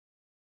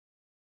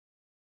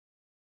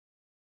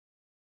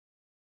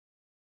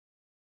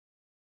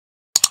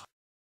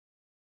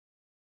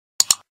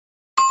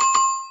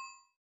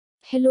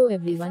Hello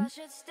everyone,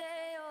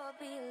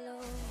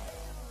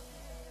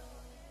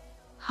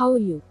 how are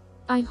you?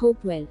 I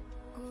hope well.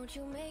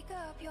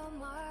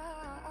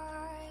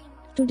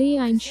 Today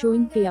I am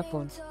showing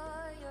Piyapohn.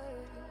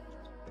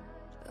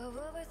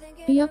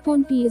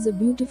 Piyapohn P is a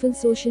beautiful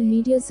social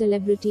media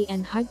celebrity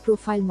and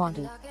high-profile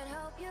model.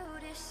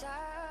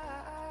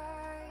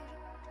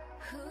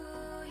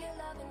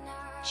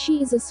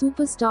 She is a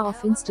superstar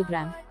of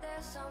Instagram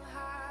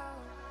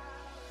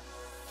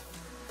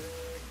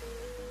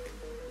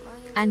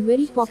and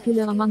very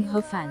popular among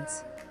her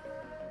fans.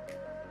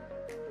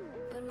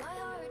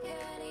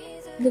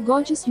 The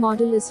gorgeous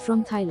model is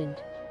from Thailand.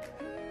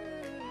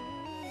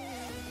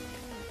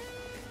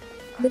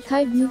 The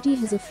Thai beauty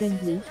has a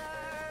friendly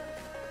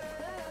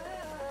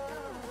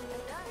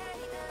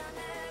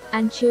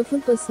and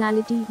cheerful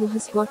personality who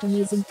has got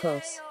amazing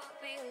curves.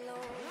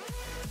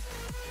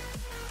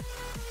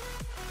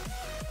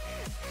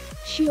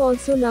 She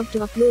also loves to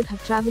upload her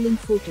traveling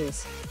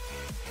photos.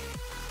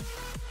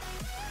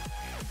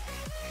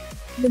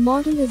 The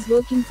model is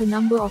working for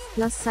number of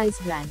plus-size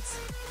brands.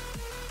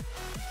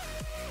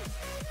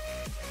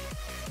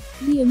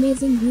 The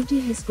amazing beauty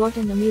has got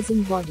an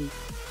amazing body.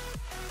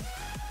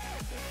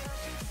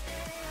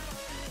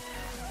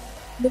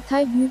 The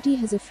Thai beauty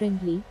has a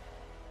friendly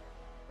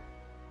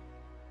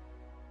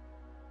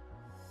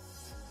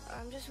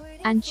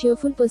and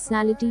cheerful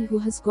personality who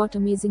has got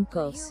amazing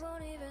curves.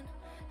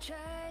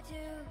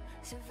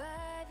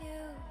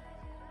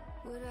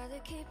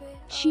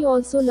 She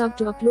also loves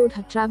to upload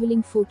her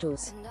traveling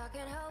photos.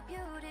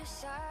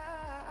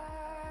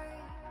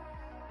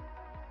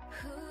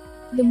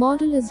 The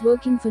model is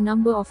working for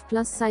number of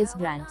plus-size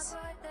brands.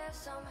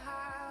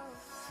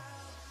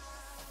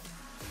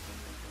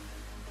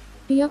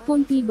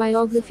 Piyapohn P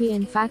biography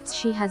and facts.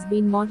 She has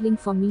been modeling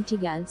for meaty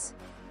gals,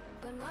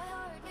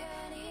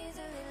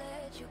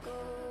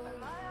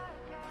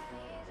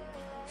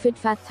 Fit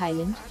Fat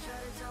Thailand,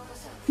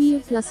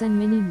 PU Plus and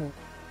many more.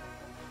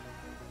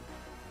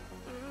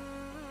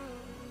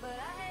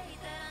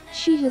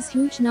 She has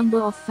huge number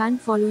of fan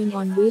following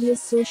on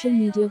various social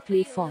media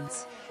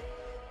platforms.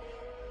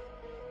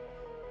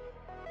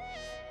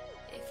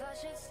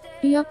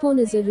 Piyapohn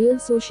is a real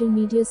social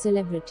media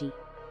celebrity.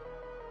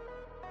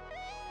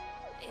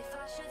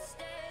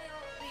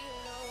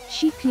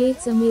 She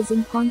creates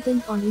amazing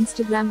content on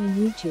Instagram and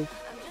YouTube.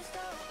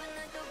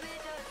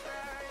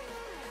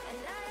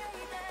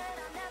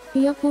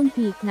 Piyapohn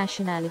P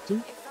nationality,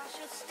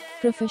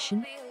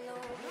 profession,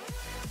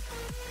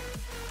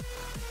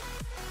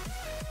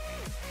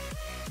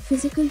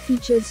 physical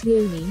features.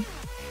 Real name,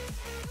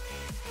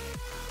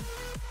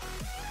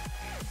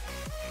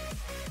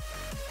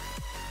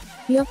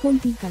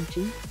 Piyapohn P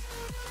country,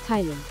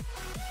 Thailand.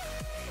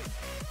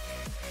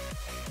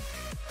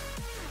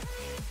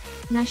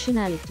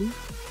 Nationality,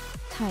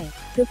 Thai.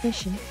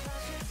 Profession,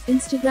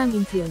 Instagram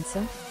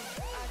influencer,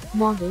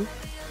 model,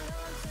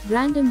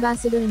 brand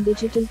ambassador and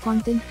digital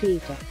content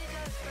creator.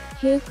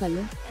 Hair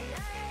color,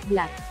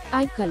 black.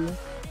 Eye color,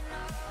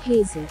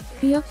 hazel.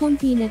 Piyapohn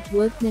P net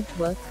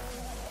worth.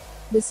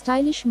 The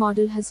stylish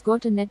model has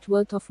got a net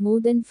worth of more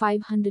than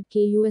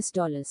 $500k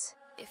US.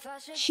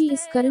 She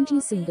is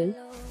currently single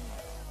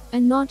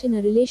and not in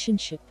a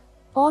relationship.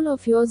 All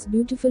of yours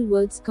beautiful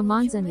words,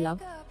 commands and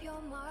love.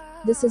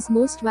 This is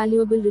most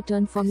valuable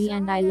return for me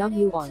and I love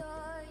you all.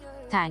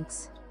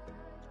 Thanks.